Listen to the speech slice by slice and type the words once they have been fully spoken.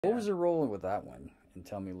What Yeah. was the role with that one? And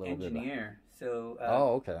tell me a little bit about. Engineer. So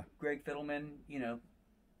Oh, okay. Greg Fidelman,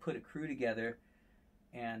 put a crew together,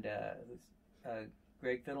 and it was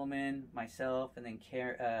Greg Fidelman, myself, and then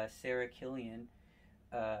Sarah Killian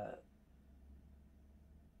uh,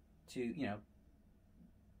 to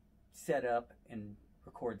set up and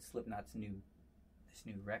record Slipknot's new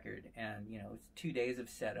record. And it's 2 days of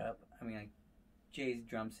setup. I mean, like, Jay's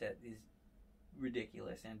drum set is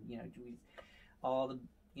ridiculous, and all the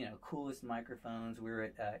coolest microphones. We were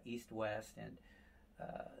at East West, and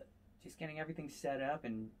uh, just getting everything set up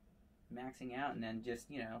and maxing out, and then just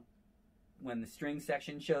when the string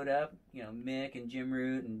section showed up, Mick and Jim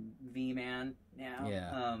Root and V Man now,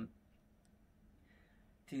 Yeah.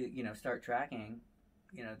 to start tracking,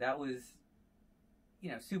 that was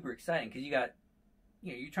super exciting, because you got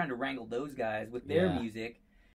you're trying to wrangle those guys with their Yeah. music,